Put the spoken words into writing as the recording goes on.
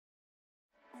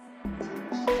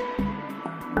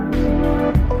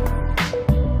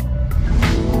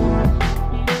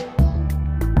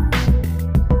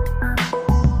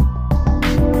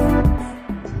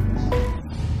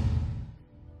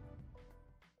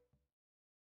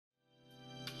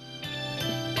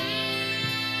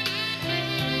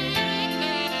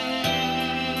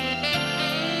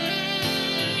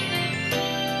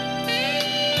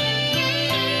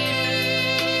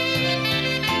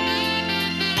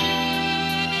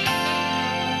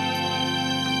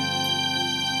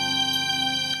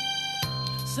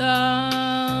Somewhere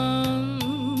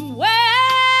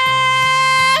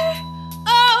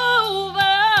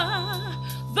over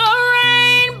the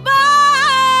rainbow,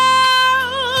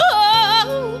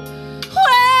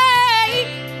 way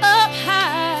up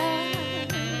high,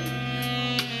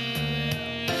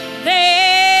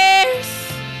 there's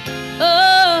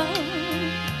a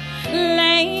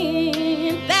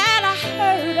land that I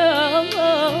heard of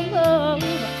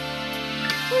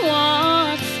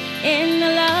once in the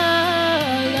lullaby.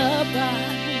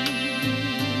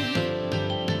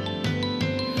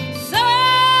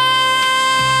 Somewhere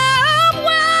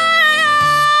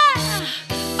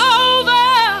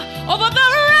over the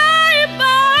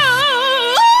rainbow,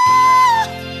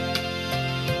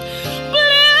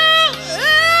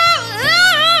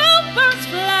 bluebirds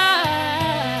fly.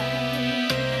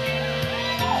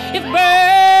 If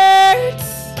birds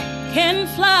can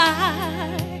fly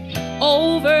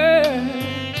over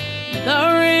the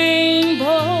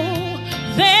rainbow,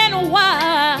 then why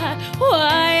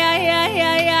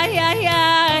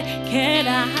can't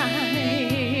I?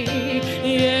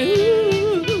 Yeah.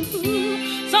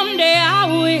 Someday I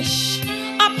wish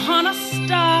upon a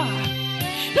star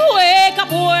to wake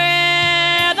up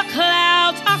where the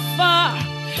clouds are far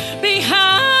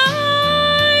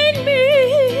behind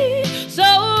me,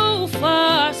 so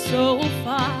far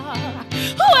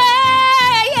away,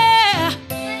 yeah.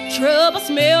 Trouble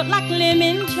smelled like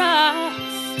lemon drops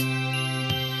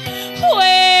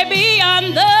way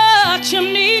beyond the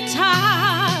chimney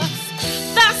tops.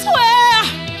 That's where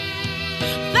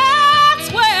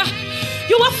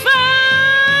you will find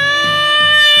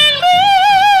me.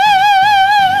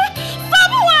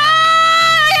 Somewhere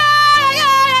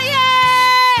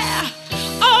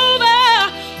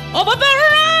over the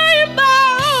rainbow.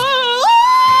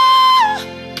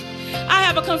 I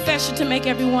have a confession to make,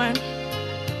 everyone.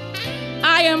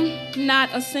 I am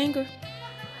not a singer.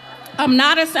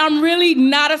 I'm really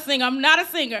not a singer. I'm not a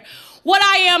singer. What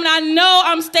I am, and I know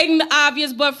I'm stating the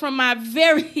obvious, but from my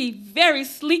very, very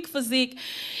sleek physique,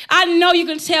 I know you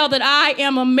can tell that I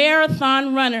am a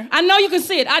marathon runner. I know you can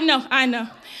see it. I know. I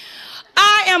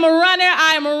am a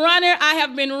runner. I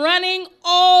have been running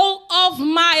all of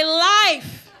my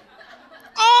life.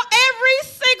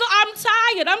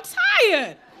 I'm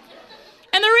tired.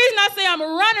 And the reason I say I'm a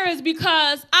runner is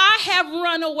because I have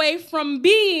run away from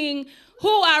being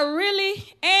who I really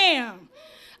am.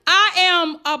 I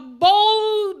am a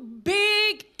bold,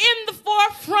 big, in the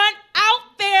forefront,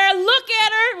 out there, look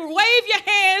at her, wave your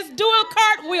hands, do a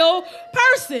cartwheel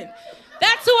person.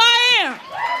 That's who I am.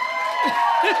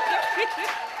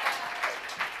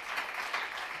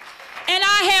 And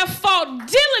I have fought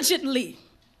diligently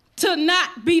to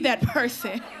not be that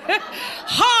person.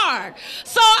 Hard.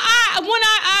 So when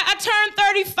I turned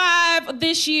 35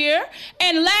 this year,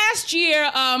 and last year,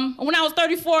 when I was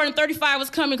 34 and 35 was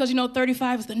coming, because you know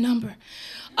 35 is the number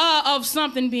of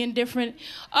something being different.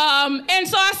 And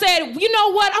so I said, you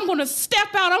know what? I'm going to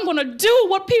step out. I'm going to do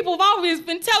what people have always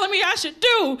been telling me I should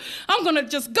do. I'm going to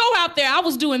just go out there. I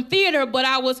was doing theater, but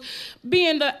I was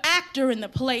being the actor in the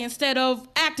play instead of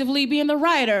actively being the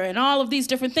writer and all of these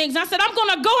different things. And I said, I'm going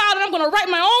to go out and I'm going to write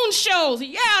my own shows.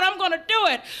 Yeah, I'm going to do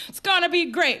it. It's going to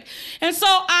be great. And so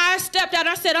I stepped out.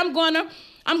 I said, I'm going to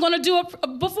do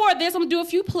before this, I'm going to do a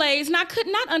few plays, and I could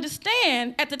not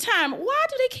understand at the time, why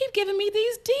do they keep giving me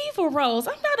these diva roles?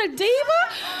 I'm not a diva.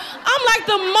 I'm like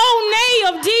the Monet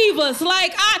of divas.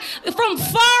 Like, from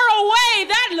far away,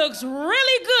 that looks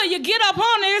really good. You get up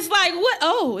on it, it's like, what?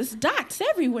 Oh, it's dots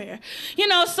everywhere. You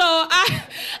know, so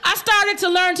I started to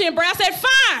learn to embrace. I said,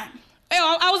 fine.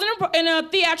 I was in a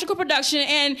theatrical production,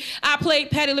 and I played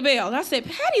Patti LaBelle. And I said,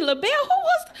 Patti LaBelle?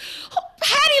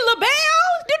 Patti LaBelle?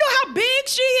 Do you know how big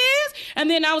she is? And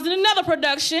then I was in another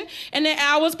production, and then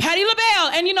I was Patti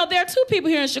LaBelle. And you know, there are two people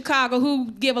here in Chicago who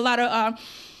give a lot of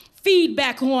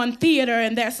feedback on theater,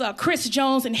 and that's Chris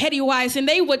Jones and Hetty Weiss, and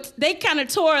they kind of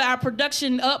tore our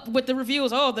production up with the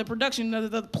reviews. Oh, the production,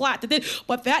 the plot,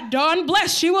 but that darn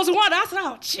blessed, she was one. I said,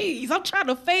 oh, geez, I'm trying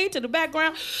to fade to the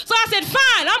background. So I said,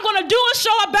 fine, I'm going to do a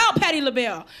show about Patti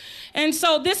LaBelle. And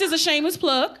so this is a shameless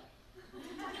plug.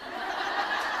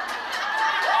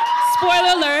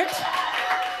 Spoiler alert.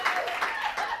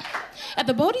 At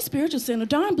the Bodie Spiritual Center,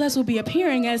 Darn Bless will be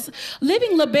appearing as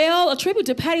Living LaBelle, a tribute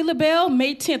to Patti LaBelle,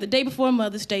 May 10th, the day before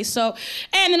Mother's Day. So,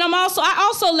 and then I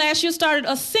also last year started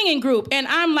a singing group, and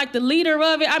I'm like the leader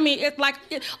of it. I mean, it's like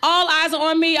all eyes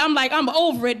are on me. I'm like, I'm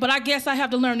over it, but I guess I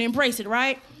have to learn to embrace it,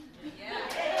 right?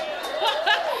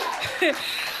 Yeah.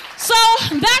 So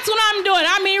that's what I'm doing.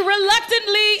 I mean,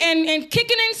 reluctantly and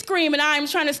kicking and screaming, I'm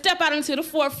trying to step out into the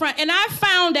forefront. And I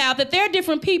found out that there are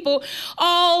different people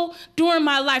all during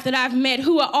my life that I've met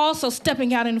who are also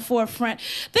stepping out in the forefront.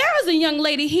 There is a young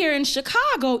lady here in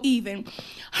Chicago even.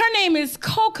 Her name is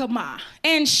Kokoma,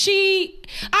 and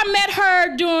I met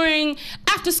her during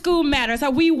After School Matters.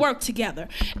 We worked together.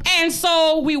 And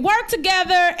so we worked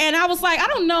together, and I was like, I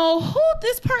don't know who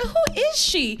is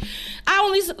she? I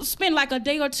only spent like a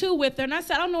day or two with her, and I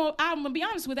said, I don't know, I'm gonna be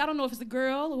honest with you, I don't know if it's a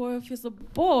girl or if it's a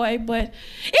boy, but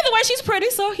either way, she's pretty,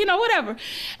 so, whatever.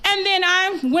 And then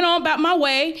I went on about my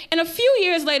way, and a few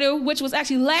years later, which was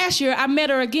actually last year, I met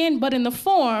her again, but in the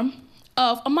form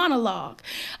of a monologue.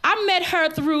 I met her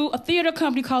through a theater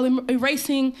company called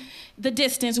Erasing the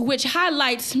Distance, which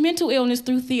highlights mental illness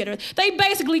through theater. They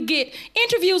basically get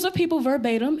interviews of people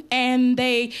verbatim, and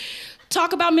they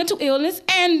talk about mental illness,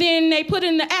 and then they put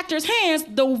in the actor's hands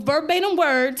the verbatim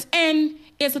words, and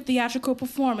it's a theatrical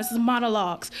performance, it's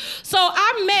monologues. So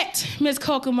I met Ms.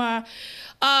 Kokoma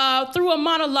through a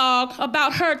monologue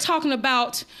about her talking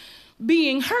about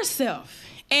being herself,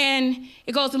 and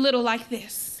it goes a little like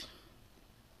this.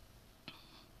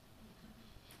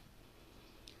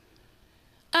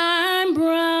 I'm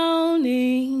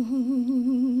browning,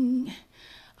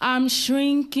 I'm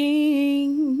shrinking,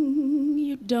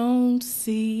 you don't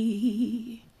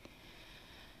see.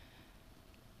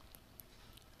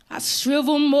 I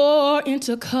shrivel more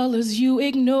into colors you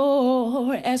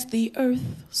ignore as the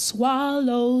earth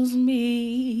swallows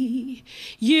me.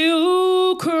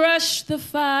 You crush the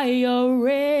fire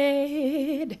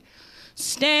red,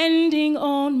 standing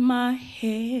on my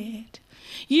head.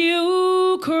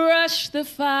 You crush the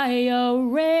fire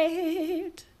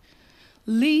red,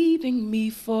 leaving me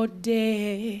for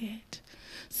dead.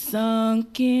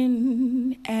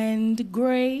 Sunken and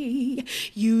gray,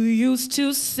 you used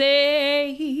to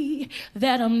say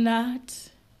that I'm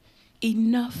not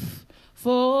enough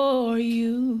for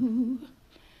you.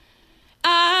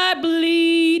 I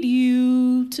bleed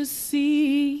you to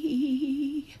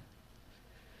see.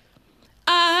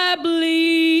 I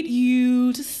bleed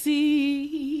you to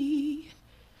see.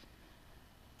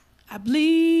 I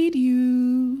bleed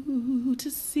you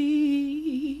to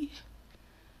see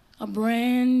a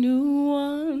brand new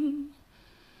one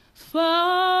falling.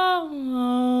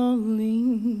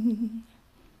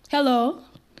 Hello,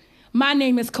 my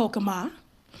name is Kokoma.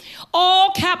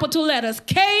 All capital letters,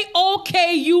 Kokumo.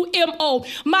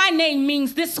 My name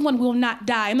means this one will not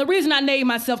die. And the reason I named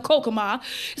myself Kokoma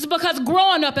is because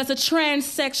growing up as a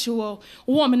transsexual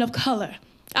woman of color,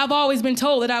 I've always been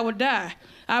told that I would die.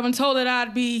 I've been told that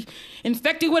I'd be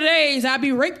infected with AIDS, I'd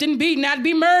be raped and beaten, I'd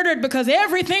be murdered because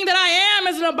everything that I am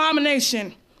is an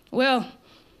abomination. Well,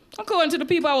 according to the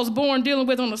people I was born dealing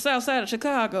with on the south side of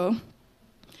Chicago,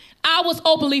 I was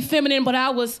openly feminine, but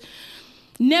I was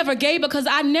never gay because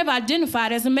I never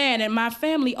identified as a man, and my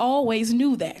family always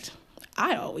knew that.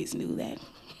 I always knew that.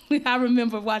 I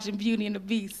remember watching Beauty and the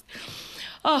Beast.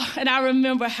 Oh, and I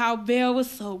remember how Belle was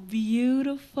so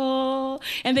beautiful,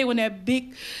 and they were in that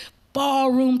big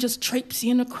ballroom just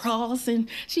traipsing across, and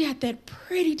she had that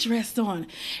pretty dress on.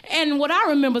 And what I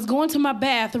remember is going to my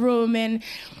bathroom, and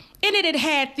in it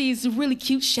had these really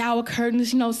cute shower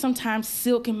curtains, sometimes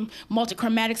silk and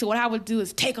multichromatic. So what I would do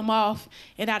is take them off,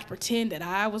 and I'd pretend that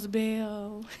I was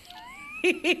Belle.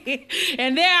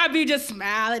 And there I'd be just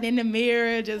smiling in the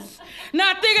mirror, just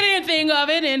not thinking anything of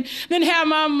it, and then have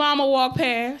my mama walk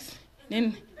past,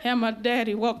 then have my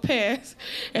daddy walk past,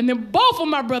 and then both of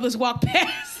my brothers walk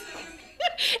past.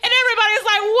 And everybody's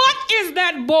like, what is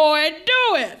that boy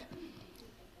doing?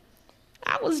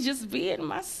 I was just being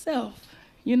myself,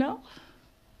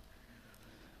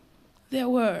 There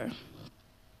were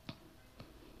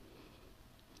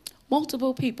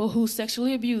multiple people who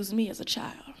sexually abused me as a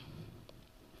child.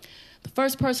 The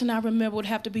first person I remember would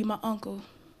have to be my uncle.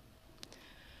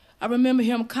 I remember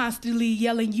him constantly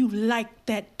yelling, "You like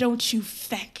that, don't you,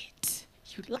 faggot?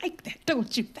 You like that,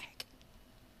 don't you, faggot?"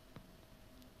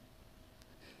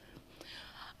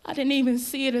 I didn't even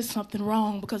see it as something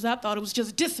wrong because I thought it was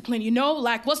just discipline,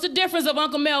 Like, what's the difference of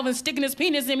Uncle Melvin sticking his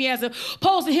penis in me as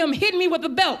opposed to him hitting me with a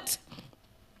belt?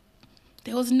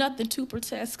 There was nothing to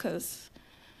protest because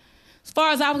as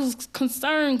far as I was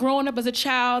concerned, growing up as a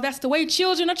child, that's the way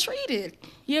children are treated.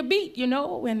 You're beat,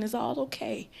 and it's all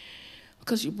okay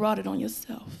because you brought it on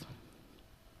yourself.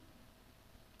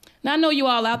 Now, I know you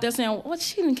all out there saying, well,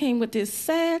 she done came with this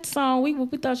sad song. We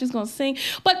thought she was going to sing.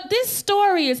 But this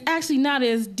story is actually not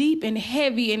as deep and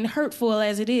heavy and hurtful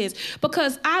as it is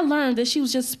because I learned that she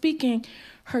was just speaking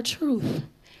her truth.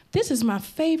 This is my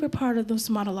favorite part of this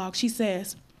monologue. She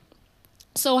says,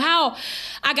 So how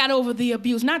I got over the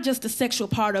abuse, not just the sexual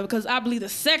part of it, because I believe the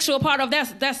sexual part of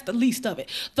that's the least of it.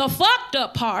 The fucked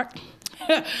up part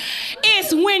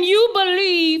is when you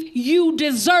believe you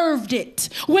deserved it.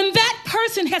 When that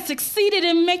person has succeeded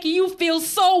in making you feel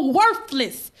so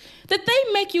worthless that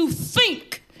they make you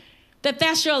think that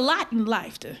that's your lot in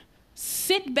life, to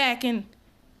sit back and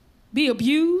be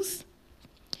abused.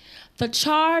 The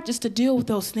charge is to deal with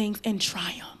those things and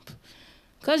triumph.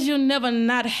 Because you'll never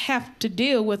not have to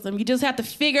deal with them. You just have to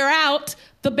figure out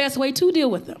the best way to deal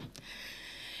with them.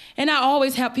 And I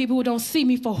always have people who don't see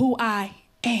me for who I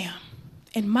am.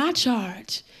 And my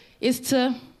charge is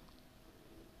to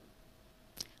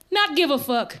not give a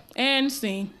fuck and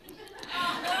sing.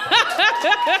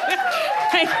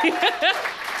 Thank you.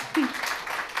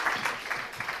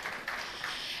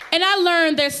 And I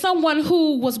learned there's someone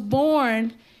who was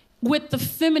born with the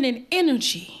feminine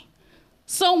energy.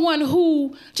 Someone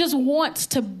who just wants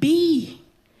to be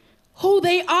who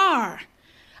they are.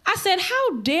 I said,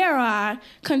 how dare I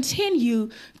continue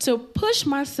to push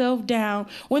myself down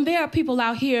when there are people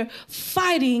out here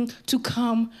fighting to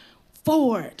come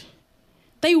forward?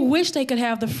 They wish they could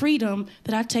have the freedom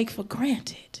that I take for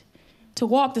granted. To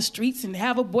walk the streets and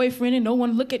have a boyfriend and no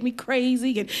one look at me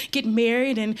crazy and get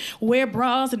married and wear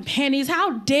bras and panties.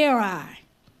 How dare I?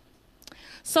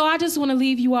 So I just want to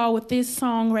leave you all with this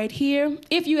song right here.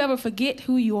 If you ever forget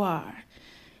who you are,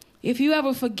 if you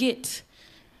ever forget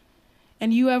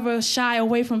and you ever shy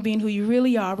away from being who you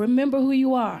really are, remember who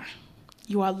you are.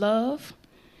 You are love,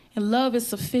 and love is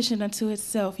sufficient unto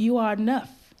itself. You are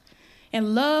enough,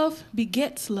 and love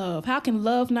begets love. How can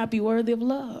love not be worthy of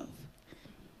love?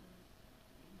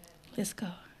 Let's go.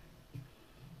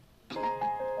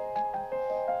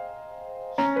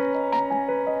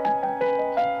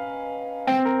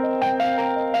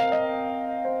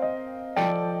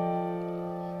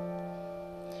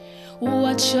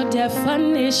 What's your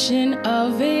definition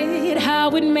of it? How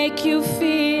it make you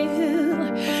feel?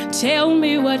 Tell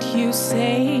me what you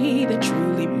say that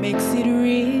truly makes it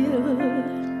real.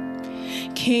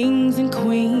 Kings and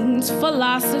queens,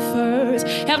 philosophers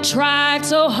have tried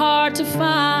so hard to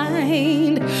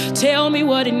find. Tell me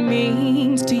what it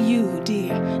means to you,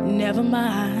 dear. Never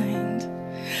mind.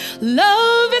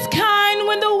 Love is kind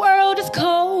when the world is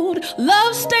cold.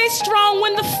 Love stays strong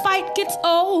when the fight gets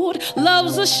old.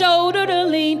 Love's a shoulder to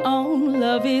lean on.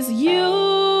 Love is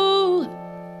you.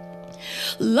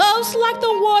 Love's like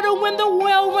the water when the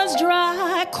well runs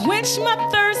dry. Quench my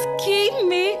thirst, keep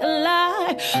me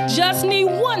alive. Just need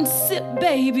one sip,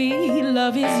 baby.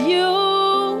 Love is you.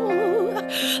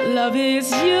 Love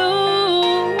is you.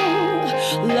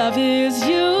 Love is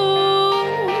you.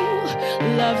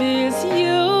 Love is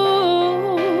you.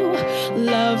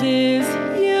 Love is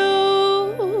you.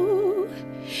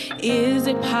 Is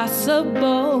it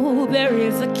possible there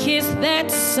is a kiss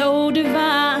that's so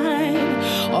divine?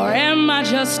 Or am I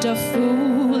just a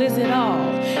fool? Is it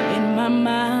all in my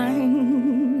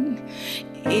mind?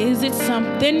 Is it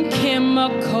something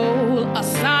chemical? A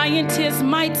scientist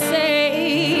might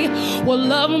say, well,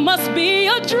 love must be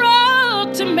a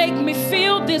drug to make me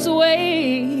feel this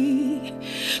way.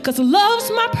 'Cause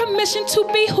love's my permission to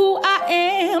be who I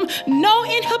am. No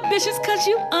inhibitions, 'cause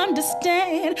you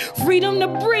understand. Freedom to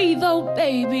breathe, oh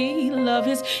baby. Love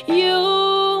is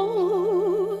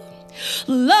you.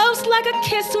 Love's like a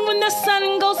kiss when the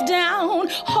sun goes down.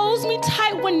 Holds me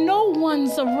tight when no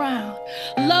one's around.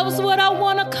 Love's what I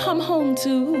wanna come home to.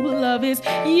 Love is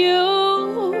you.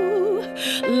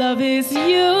 Love is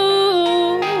you.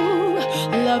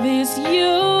 Love is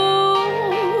you.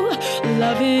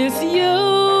 Love is you.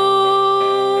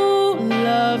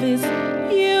 Love is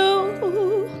you.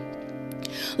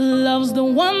 Love's the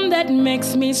one that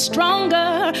makes me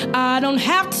stronger. I don't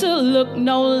have to look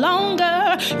no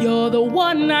longer. You're the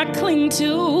one I cling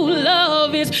to.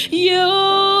 Love is you.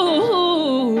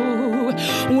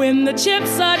 When the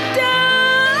chips are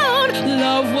down,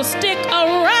 love will stick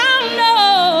around.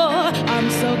 Oh, I'm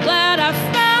so glad I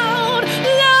found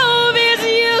love is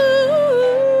you.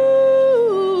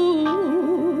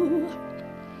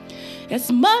 As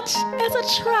much as I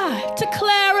try to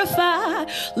clarify,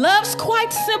 love's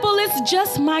quite simple, it's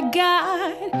just my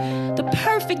guide. The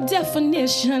perfect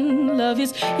definition, love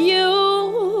is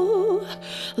you.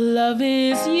 Love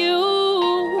is you.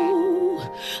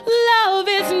 Love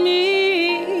is me.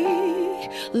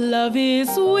 Love is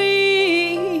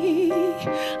we.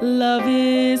 Love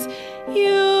is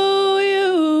you.